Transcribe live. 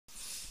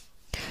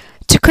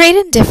create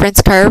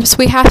indifference curves,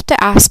 we have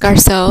to ask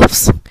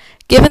ourselves,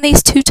 given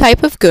these two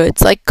types of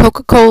goods, like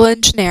Coca-Cola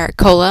and generic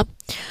cola,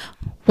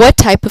 what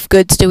type of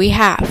goods do we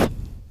have?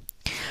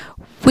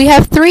 We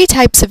have three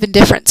types of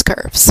indifference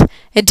curves.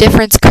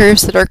 Indifference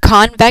curves that are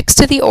convex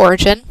to the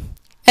origin,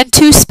 and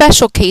two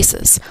special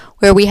cases,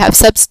 where we have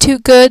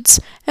substitute goods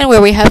and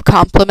where we have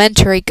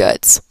complementary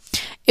goods.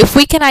 If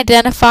we can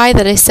identify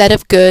that a set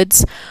of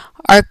goods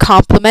are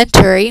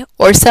complementary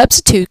or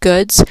substitute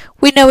goods,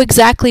 we know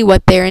exactly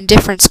what their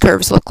indifference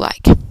curves look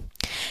like.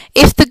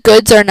 If the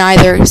goods are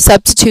neither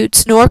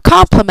substitutes nor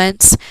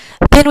complements,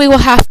 then we will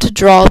have to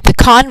draw the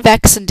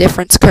convex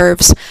indifference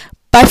curves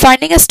by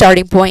finding a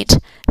starting point,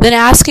 then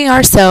asking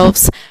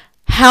ourselves,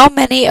 how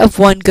many of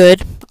one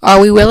good are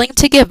we willing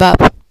to give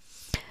up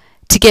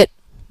to get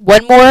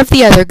one more of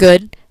the other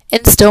good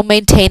and still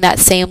maintain that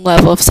same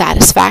level of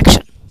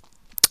satisfaction?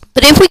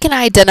 But if we can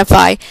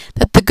identify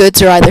that the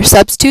goods are either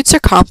substitutes or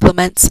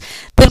complements,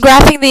 then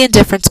graphing the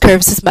indifference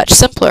curves is much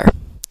simpler.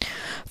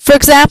 For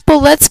example,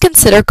 let's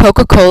consider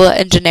Coca-Cola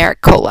and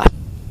generic cola.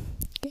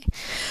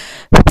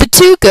 The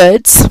two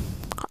goods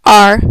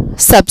are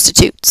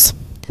substitutes.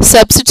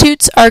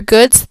 Substitutes are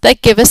goods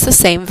that give us the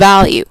same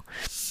value.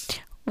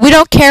 We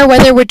don't care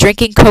whether we're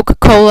drinking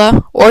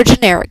Coca-Cola or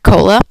generic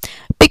cola,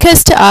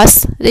 because to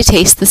us, they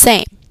taste the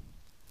same.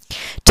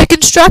 To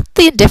construct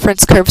the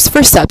indifference curves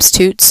for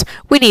substitutes,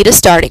 we need a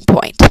starting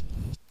point.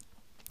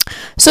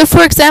 So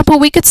for example,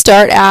 we could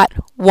start at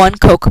 1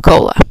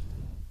 Coca-Cola.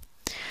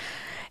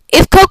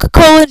 If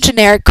Coca-Cola and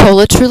generic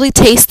cola truly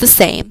taste the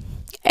same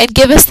and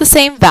give us the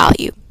same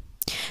value,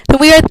 then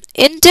we are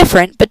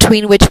indifferent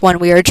between which one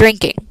we are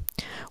drinking.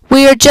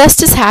 We are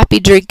just as happy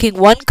drinking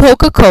 1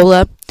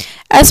 Coca-Cola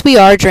as we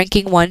are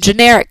drinking 1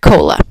 generic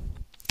cola.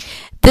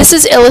 This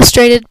is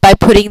illustrated by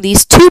putting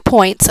these 2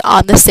 points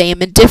on the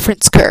same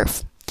indifference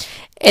curve.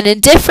 An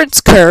indifference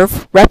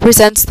curve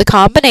represents the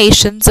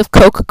combinations of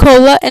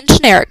Coca-Cola and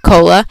generic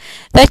cola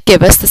that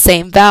give us the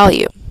same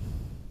value.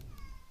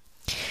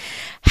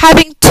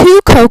 Having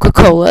 2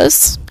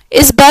 Coca-Colas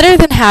is better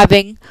than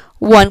having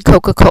 1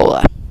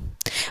 Coca-Cola.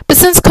 But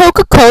since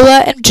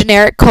Coca-Cola and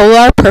generic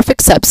cola are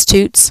perfect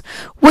substitutes,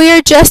 we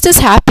are just as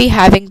happy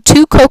having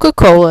 2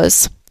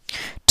 Coca-Colas,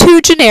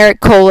 2 generic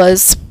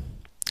colas,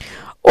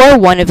 or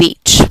 1 of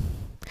each.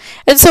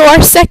 And so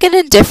our second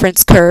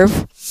indifference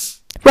curve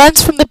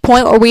runs from the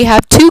point where we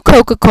have 2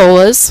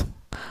 Coca-Colas,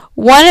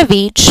 1 of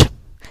each,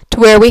 to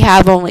where we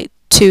have only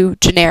 2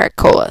 generic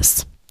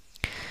colas.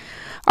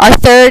 Our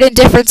third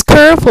indifference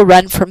curve will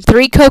run from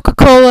 3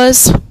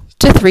 Coca-Colas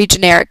to 3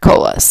 generic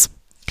colas.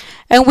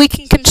 And we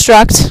can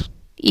construct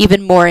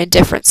even more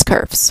indifference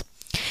curves.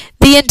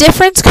 The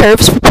indifference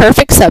curves for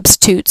perfect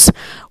substitutes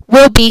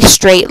will be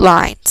straight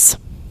lines.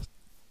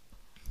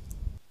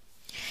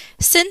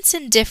 Since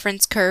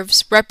indifference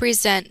curves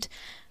represent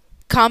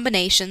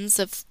combinations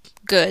of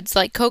goods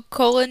like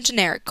Coca-Cola and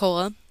generic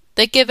cola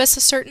that give us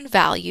a certain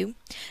value,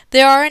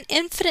 there are an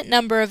infinite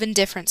number of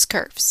indifference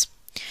curves.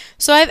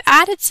 So I've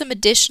added some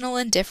additional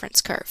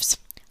indifference curves.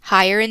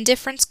 Higher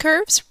indifference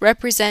curves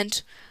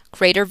represent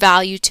greater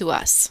value to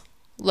us.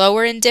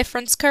 Lower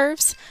indifference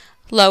curves,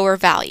 lower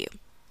value.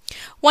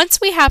 Once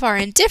we have our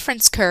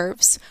indifference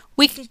curves,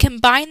 we can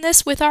combine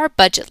this with our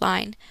budget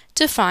line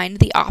to find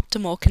the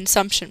optimal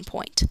consumption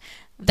point.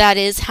 That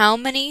is, how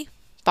many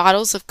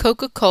bottles of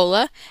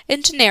Coca-Cola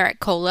and generic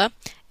cola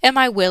am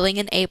I willing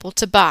and able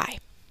to buy?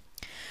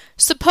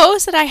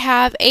 Suppose that I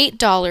have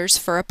 $8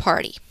 for a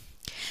party,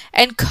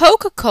 and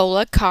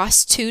Coca-Cola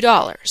costs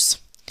 $2.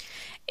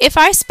 If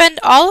I spend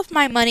all of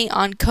my money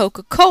on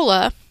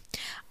Coca-Cola,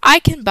 I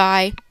can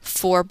buy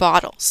 4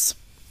 bottles.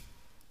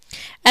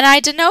 And I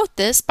denote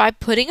this by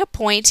putting a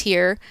point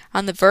here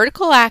on the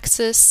vertical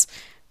axis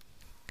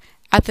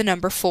at the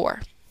number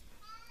 4.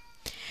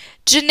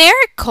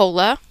 Generic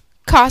cola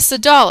costs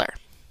 $1.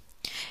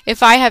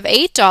 If I have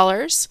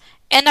 $8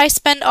 and I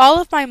spend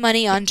all of my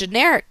money on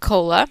generic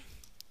cola,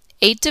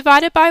 8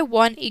 divided by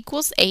 1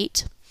 equals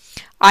 8,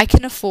 I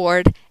can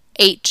afford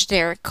 8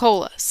 generic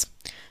colas.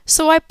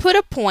 So I put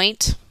a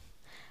point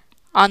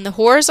on the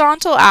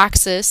horizontal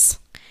axis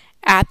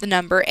at the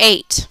number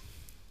 8.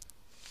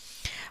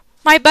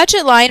 My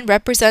budget line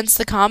represents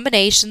the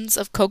combinations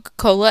of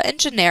Coca-Cola and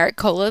generic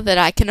cola that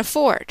I can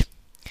afford.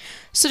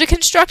 So to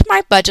construct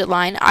my budget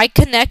line, I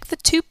connect the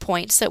 2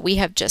 points that we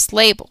have just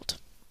labeled.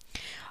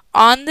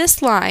 On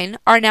this line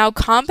are now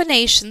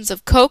combinations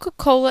of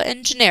Coca-Cola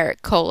and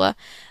generic cola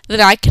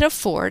that I can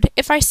afford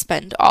if I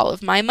spend all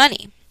of my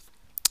money.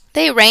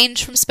 They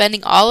range from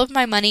spending all of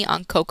my money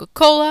on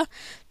Coca-Cola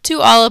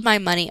to all of my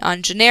money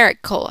on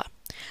generic cola.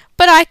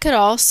 But I could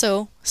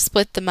also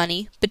split the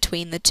money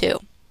between the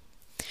two.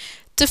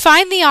 To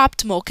find the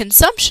optimal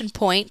consumption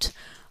point,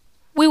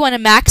 we want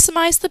to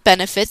maximize the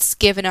benefits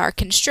given our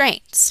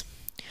constraints.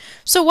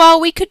 So while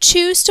we could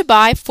choose to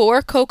buy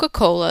 4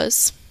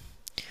 Coca-Colas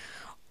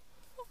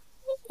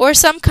or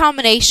some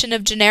combination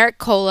of generic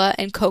cola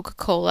and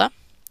Coca-Cola,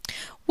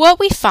 what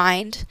we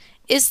find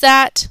is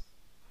that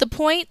the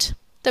point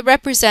that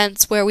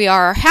represents where we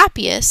are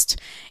happiest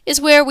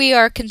is where we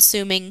are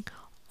consuming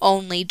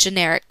only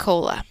generic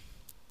cola.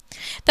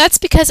 That's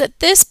because at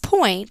this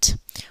point,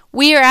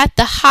 we are at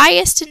the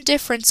highest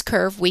indifference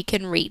curve we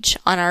can reach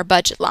on our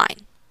budget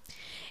line.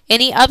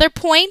 Any other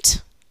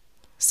point,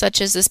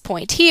 such as this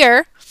point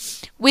here,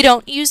 we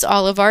don't use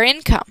all of our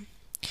income.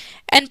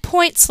 And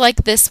points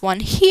like this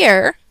one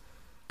here,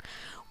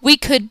 we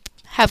could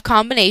have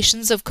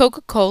combinations of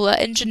Coca-Cola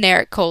and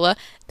generic cola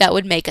that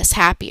would make us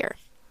happier.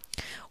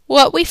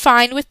 What we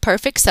find with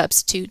perfect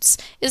substitutes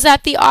is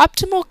that the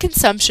optimal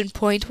consumption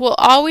point will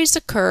always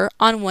occur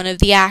on one of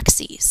the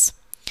axes.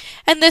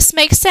 And this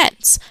makes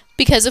sense,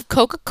 because if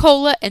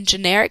Coca-Cola and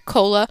generic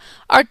cola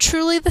are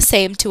truly the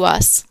same to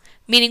us,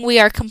 meaning we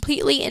are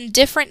completely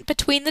indifferent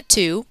between the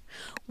two,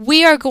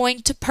 we are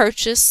going to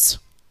purchase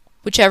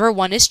whichever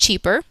one is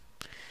cheaper,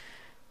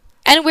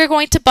 and we're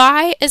going to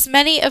buy as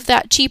many of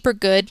that cheaper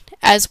good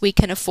as we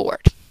can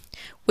afford,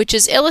 which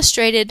is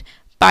illustrated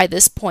by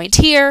this point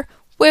here,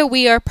 where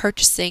we are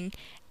purchasing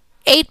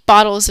 8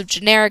 bottles of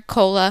generic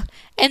cola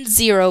and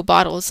 0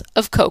 bottles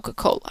of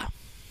Coca-Cola.